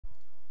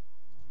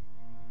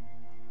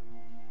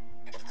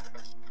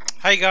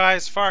Hey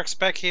guys, Forex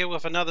back here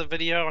with another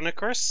video on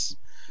Icarus.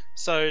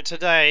 So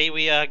today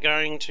we are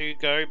going to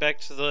go back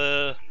to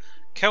the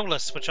kill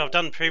list, which I've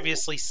done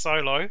previously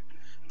solo,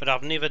 but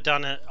I've never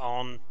done it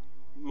on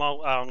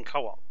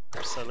co-op.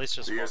 So let's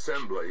just The watch.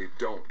 Assembly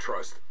don't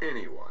trust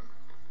anyone,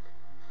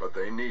 but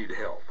they need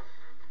help.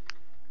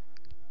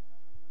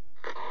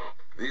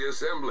 The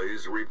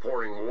Assembly's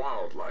reporting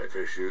wildlife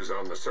issues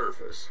on the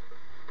surface.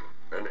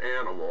 An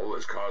animal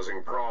is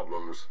causing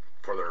problems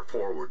for their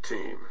forward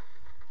team.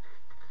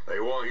 They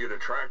want you to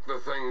track the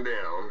thing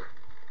down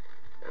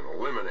and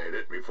eliminate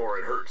it before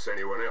it hurts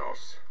anyone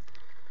else.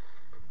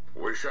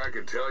 Wish I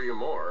could tell you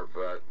more,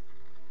 but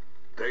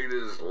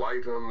data's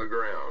light on the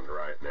ground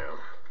right now.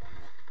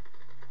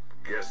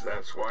 Guess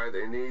that's why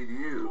they need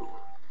you.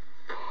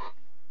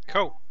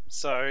 Cool.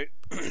 So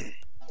I'm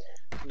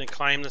gonna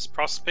claim this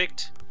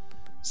prospect.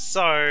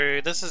 So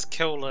this is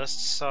kill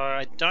list. So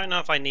I don't know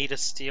if I need a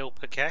steel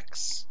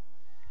pickaxe.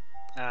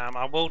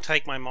 I will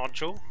take my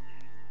module.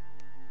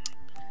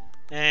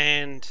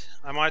 And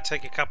I might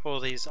take a couple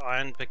of these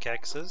iron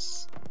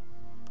pickaxes.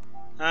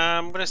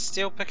 Would a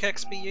steel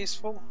pickaxe be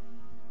useful?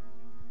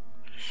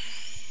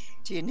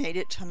 Do you need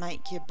it to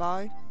make your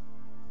bow?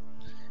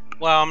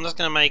 Well, I'm just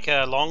going to make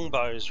long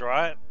bows,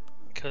 right?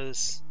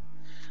 Because,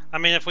 I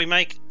mean, if we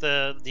make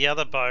the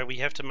other bow, we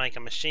have to make a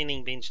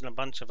machining bench and a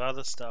bunch of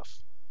other stuff.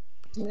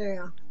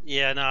 Yeah.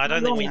 Yeah, no, I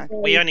don't think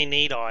we only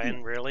need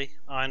iron, really.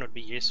 Iron would be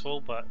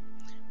useful, but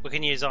we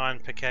can use iron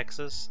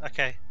pickaxes.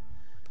 Okay.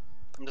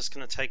 I'm just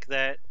going to take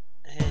that,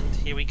 and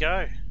here we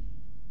go.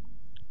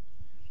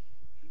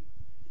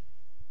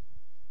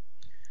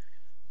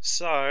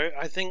 So,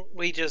 I think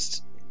we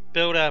just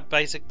build our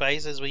basic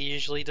base as we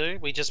usually do.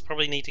 We just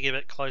probably need to get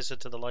it closer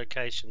to the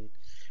location.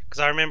 Because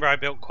I remember I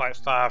built quite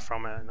far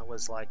from it, and it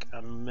was like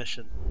a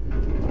mission.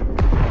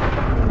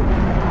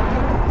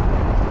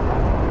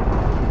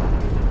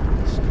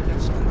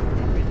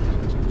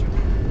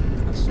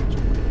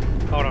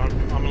 Hold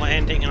on, I'm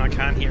landing and I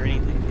can't hear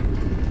anything.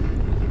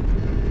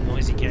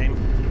 Noisy game.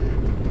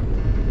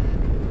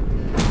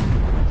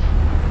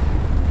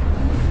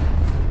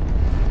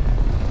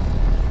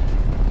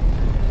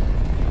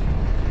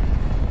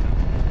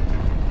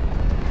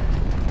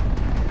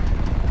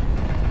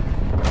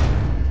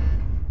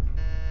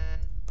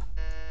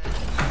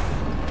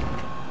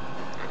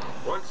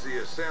 Once the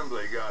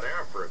Assembly got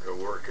Africa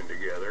working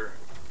together,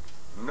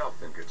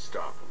 nothing could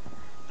stop them.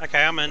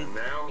 Okay, I'm in. And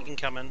now, you can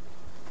come in.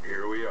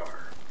 Here we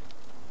are.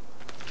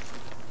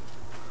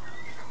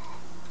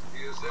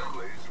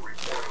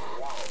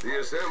 The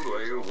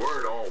Assembly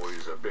weren't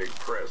always a big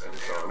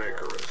presence on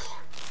Icarus.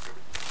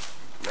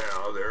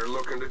 Now they're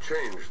looking to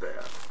change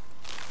that.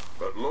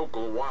 But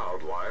local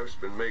wildlife's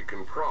been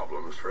making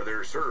problems for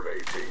their survey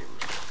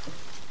teams.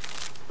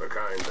 The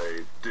kind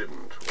they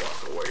didn't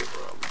walk away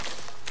from.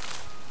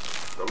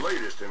 The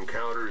latest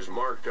encounter is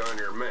marked on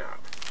your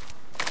map.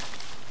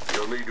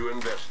 You'll need to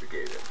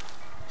investigate it.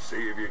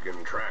 See if you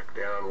can track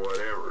down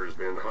whatever has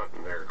been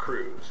hunting their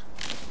crews.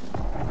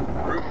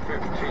 Group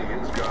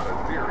 15's got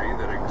a theory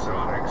that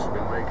exotics have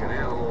been making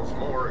animals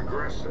more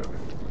aggressive.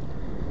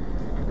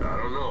 I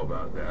don't know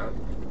about that,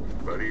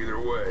 but either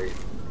way,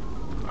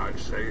 I'd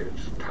say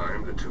it's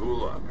time to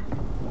tool up.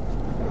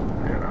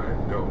 And I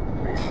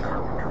don't mean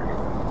carpentry.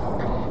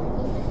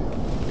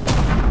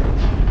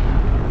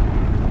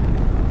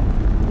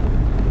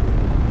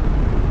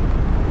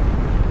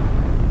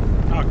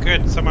 Oh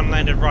good, someone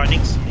landed right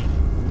next to me.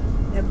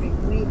 That'd be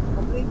me,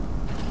 probably.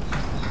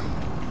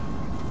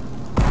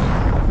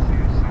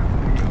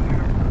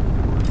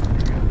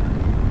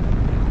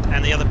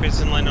 And the other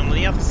person landed on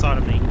the other side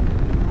of me.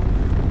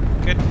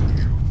 Good.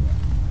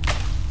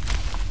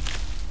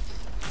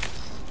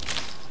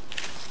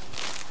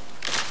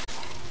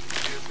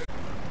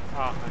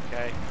 Oh,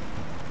 okay.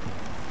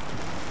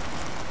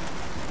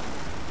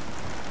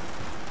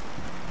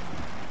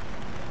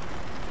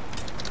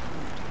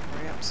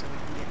 Hurry up so we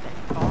can get that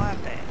fire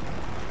back.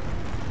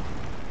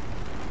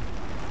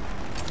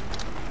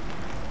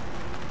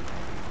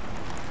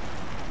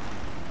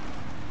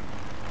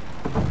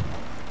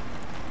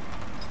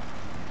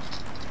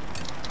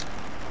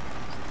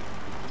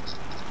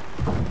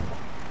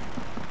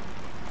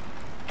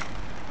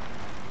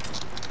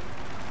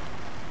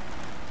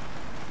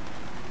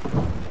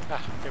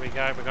 Ah, here we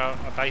go, we got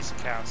a basic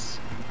house.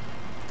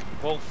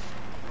 Wolf.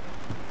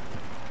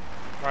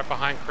 Right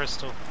behind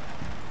Crystal.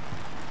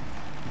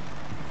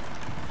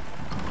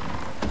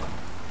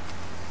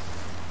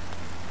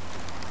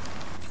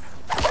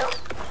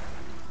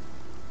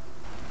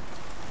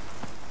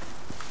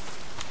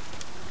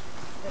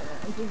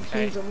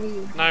 Okay.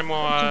 No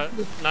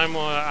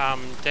more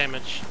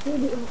damage.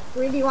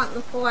 Where do you want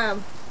the fire?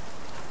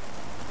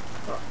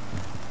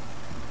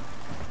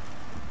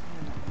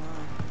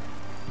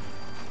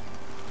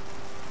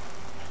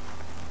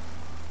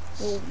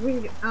 Well,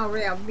 where are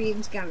our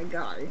beds gonna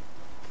go?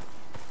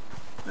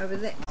 Over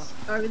there.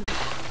 Over there.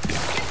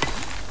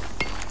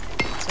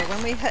 So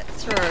when we hit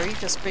through,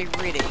 just be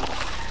ready.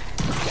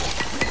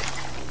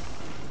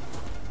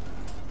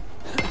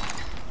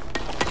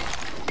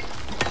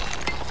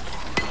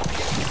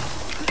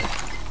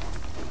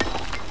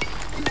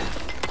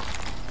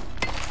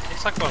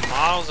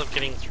 miles of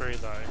getting through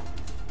though.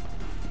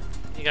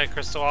 You go,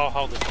 Crystal, I'll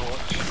hold the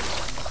torch.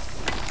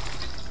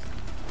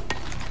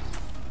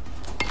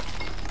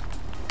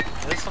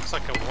 Yeah, this looks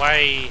like a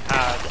way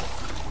hard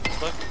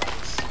cliff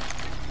face.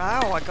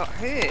 Oh, I got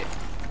hurt.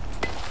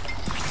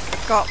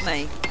 Got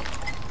me.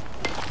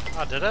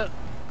 Oh, did it?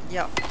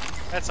 Yep.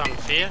 That's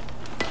unfair.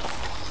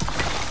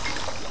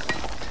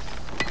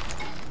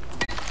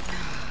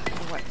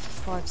 I'll wait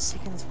for 5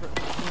 seconds for it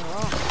to clear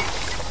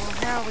off. Well,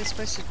 how are we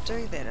supposed to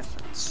do that if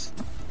it's...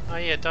 Oh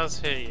yeah, it does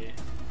hurt you.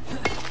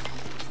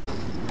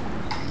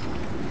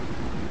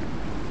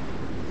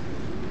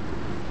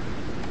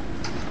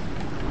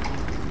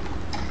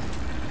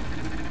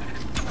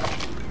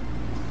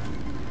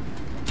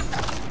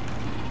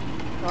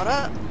 Got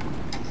it?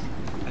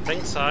 I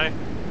think so.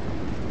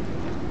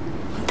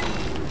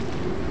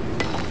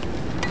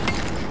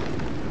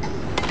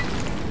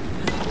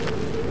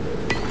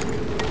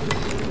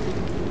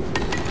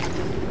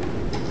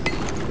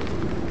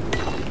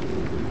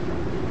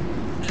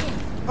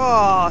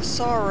 Oh,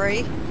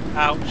 sorry.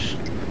 Ouch.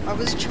 I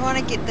was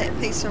trying to get that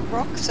piece of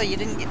rock so you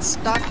didn't get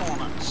stuck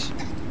on it.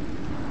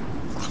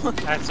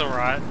 That's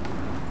alright.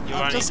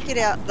 I'll just get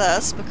out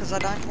this because I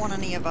don't want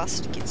any of us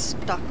to get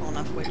stuck on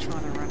if we're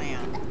trying to run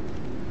out.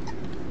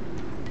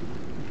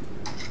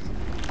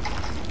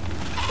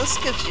 This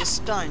gives you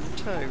stone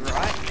too,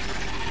 right?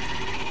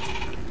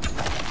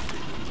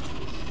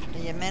 Are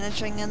you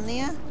managing in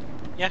there?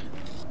 Yeah.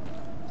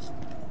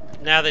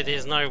 Now that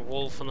there's no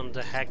wall for them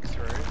to hack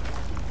through.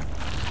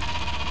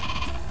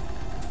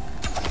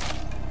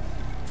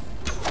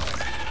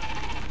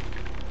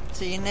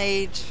 So you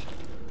need...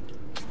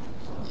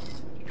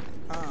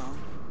 Oh.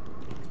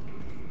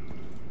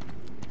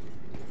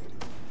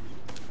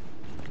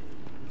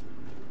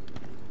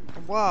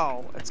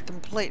 Wow, it's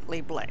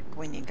completely black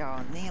when you go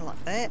in there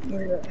like that.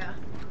 Yeah.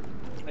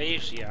 They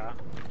usually are.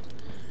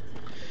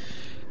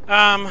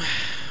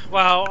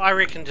 Well, I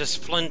reckon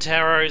just flint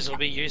arrows will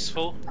be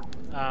useful.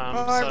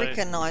 I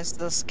recognise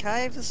this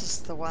cave. This is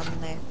the one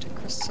that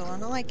Crystal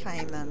and I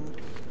came in.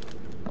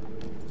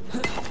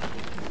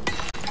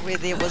 Where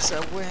there was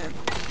a worm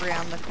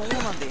around the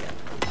corner there.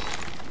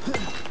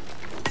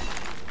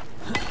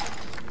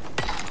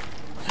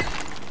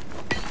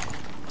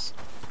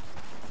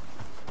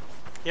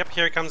 Yep,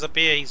 here comes a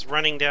bear. He's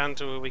running down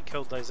to where we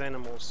killed those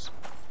animals.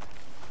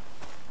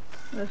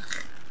 Ugh.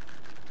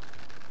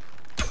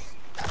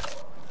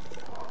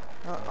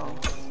 Uh-oh.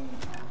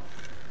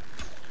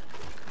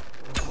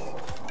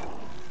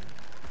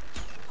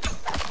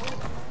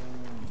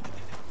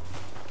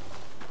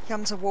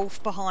 Comes a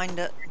wolf behind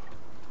it.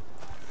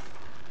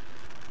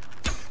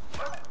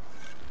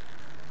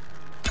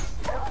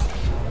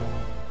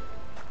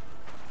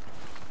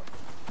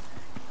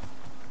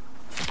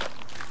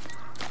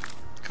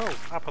 Cool,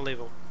 upper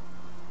level.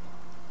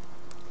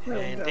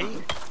 Well Handy.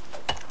 done.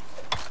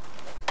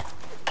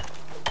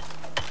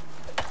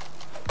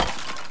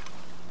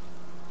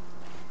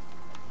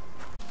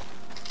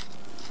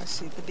 I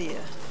see the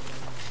bear.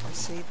 I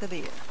see the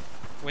bear.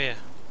 Where?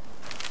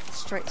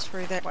 Straight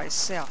through that way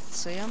south.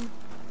 See him?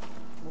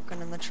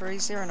 Walking in the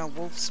trees there, and a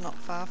wolf's not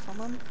far from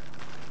him.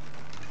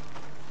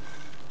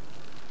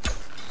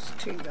 It's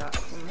too dark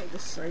for me to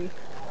see. Here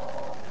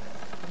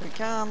he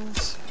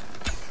comes.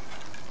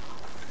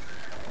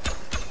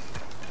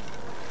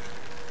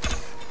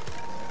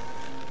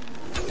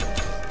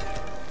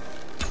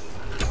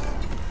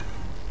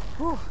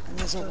 Whew, and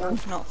there's a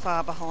wolf not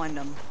far behind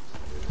him.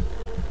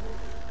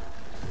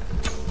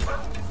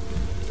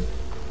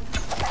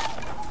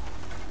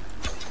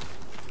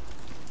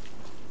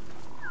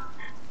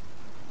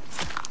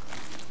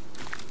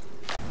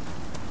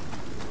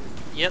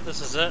 Yep,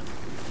 this is it.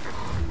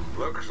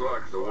 Looks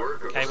like the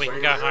work of Okay, the we can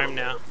same go home animal.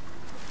 now.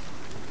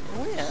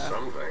 Where?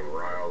 Something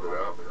riled it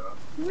up.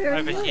 Where are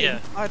Over you?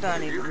 here. I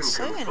don't If you even can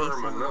see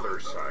confirm anything. another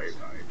site,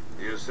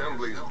 the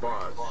assembly's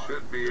bots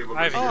should be able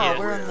to Over zero here. Oh,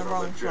 we're in the on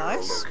wrong general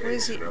place.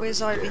 location of Where's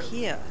the over den.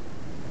 here?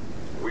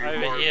 We've Over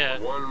marked here.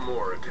 one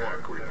more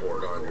attack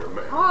report on your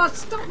map. Oh,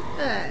 stop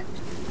it!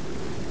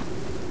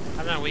 I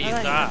don't know where you I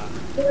don't are.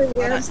 There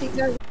he I is. He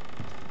goes.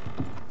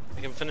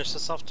 We can finish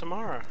this off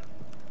tomorrow.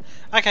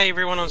 Okay,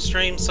 everyone on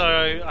stream,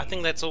 so I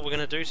think that's all we're going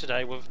to do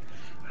today. We've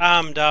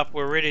armed up,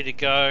 we're ready to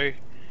go.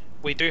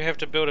 We do have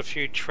to build a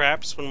few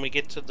traps when we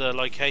get to the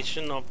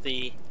location of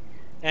the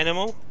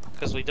animal,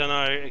 because we don't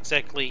know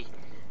exactly,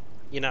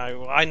 you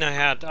know, I know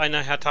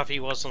how tough he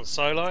was on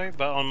solo,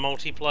 but on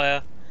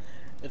multiplayer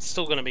it's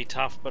still going to be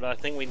tough. But I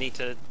think we need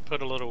to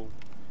put a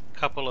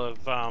couple of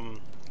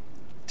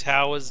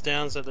towers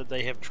down so that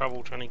they have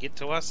trouble trying to get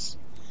to us,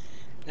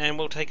 and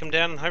we'll take them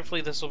down, and hopefully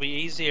this will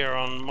be easier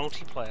on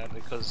multiplayer,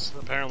 because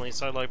apparently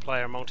solo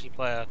player and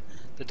multiplayer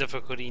the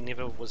difficulty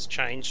never was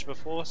changed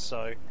before.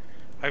 So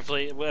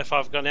hopefully if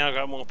I've now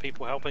got more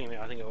people helping me,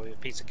 I think it will be a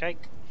piece of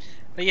cake.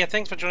 But yeah,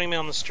 thanks for joining me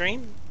on the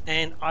stream,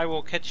 and I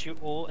will catch you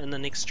all in the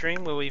next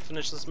stream where we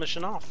finish this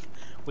mission off.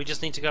 We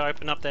just need to go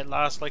open up that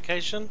last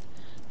location,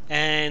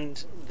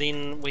 and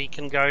then we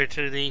can go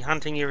to the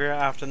hunting area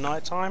after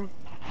night time.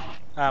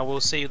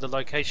 We'll see the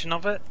location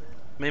of it.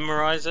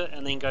 memorize it,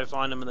 and then go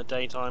find them in the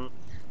daytime.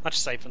 Much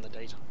safer in the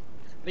daytime.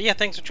 But yeah,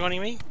 thanks for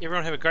joining me.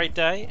 Everyone have a great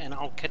day, and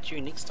I'll catch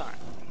you next time.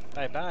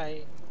 Bye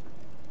bye.